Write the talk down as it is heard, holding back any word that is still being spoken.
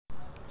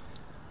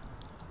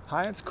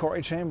Hi, it's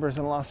Corey Chambers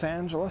in Los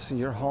Angeles.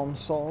 Your home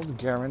sold,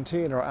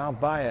 guaranteed, or I'll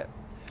buy it.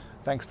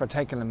 Thanks for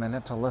taking a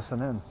minute to listen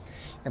in.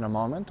 In a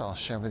moment, I'll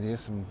share with you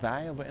some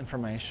valuable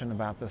information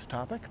about this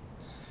topic.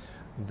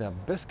 The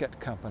Biscuit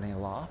Company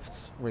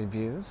Lofts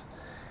reviews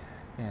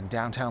in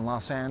downtown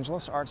Los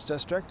Angeles Arts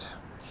District.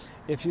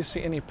 If you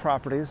see any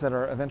properties that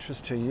are of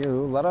interest to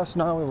you, let us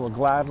know. We will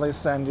gladly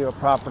send you a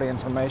property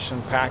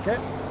information packet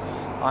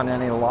on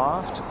any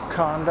loft,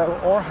 condo,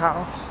 or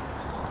house,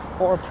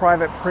 or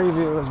private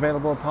preview is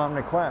available upon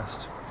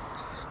request.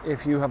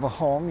 If you have a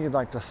home you'd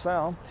like to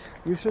sell,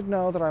 you should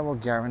know that I will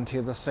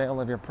guarantee the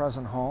sale of your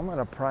present home at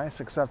a price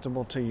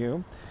acceptable to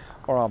you,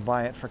 or I'll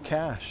buy it for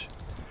cash.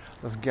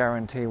 This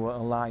guarantee will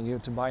allow you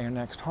to buy your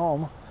next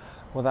home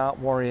without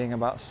worrying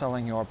about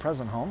selling your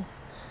present home.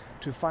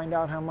 To find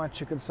out how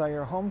much you could sell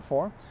your home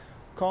for,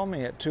 call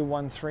me at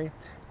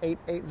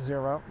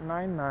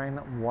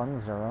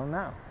 213-880-9910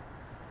 now.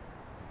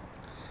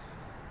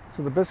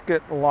 So the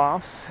Biscuit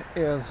Lofts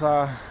is,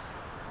 you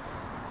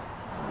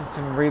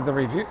can read the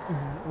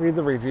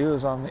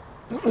reviews on the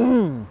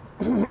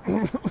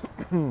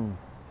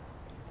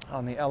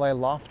on the LA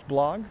Loft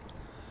blog,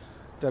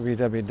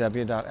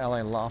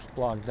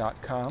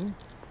 www.laloftblog.com.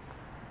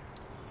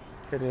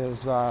 It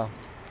is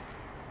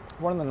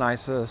one of the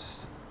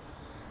nicest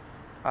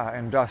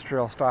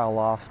industrial style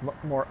lofts,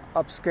 more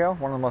upscale,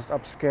 one of the most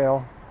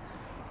upscale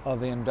of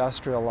the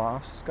industrial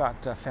lofts. It's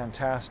got a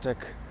fantastic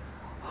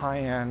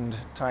high-end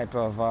type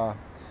of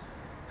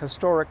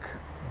historic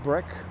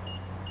brick,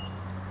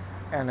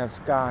 and it's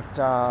got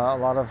a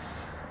lot of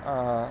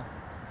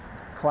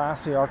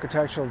classy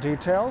architectural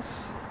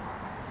details.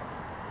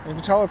 You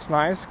can tell it's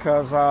nice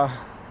because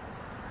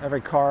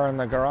every car in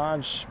the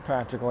garage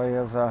practically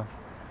is a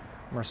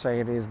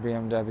Mercedes,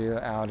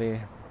 BMW,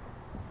 Audi,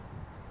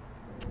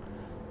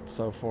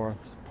 so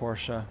forth,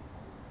 Porsche.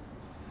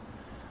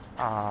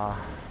 I've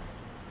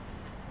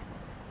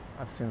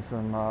seen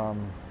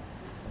some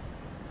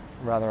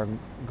rather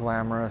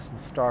glamorous and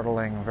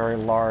startling, very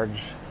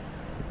large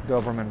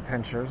Doberman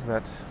pinschers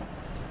that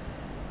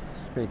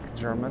speak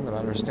German, that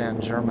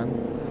understand German,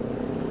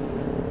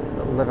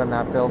 that live in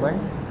that building.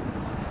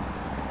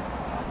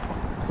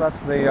 So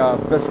that's the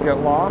Biscuit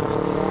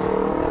Lofts.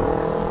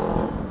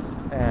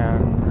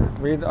 And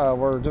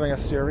we're doing a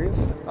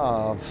series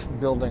of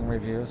building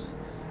reviews.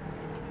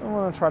 I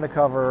want to try to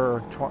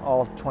cover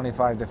all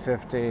 25 to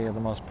 50 of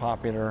the most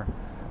popular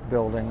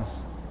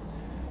buildings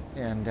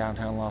in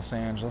downtown Los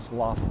Angeles,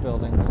 loft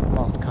buildings,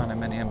 loft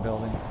condominium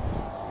buildings.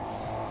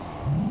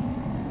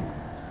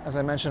 As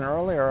I mentioned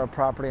earlier, a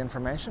property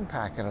information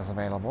packet is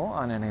available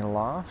on any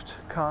loft,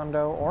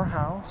 condo, or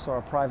house, or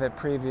a private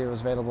preview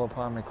is available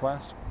upon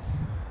request.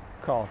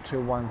 Call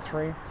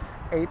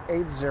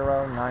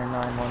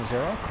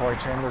 213-880-9910. Corey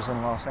Chambers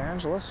in Los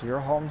Angeles.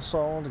 Your home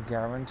sold,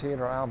 guaranteed,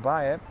 or I'll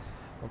buy it.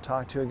 We'll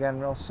talk to you again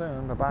real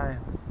soon. Bye-bye.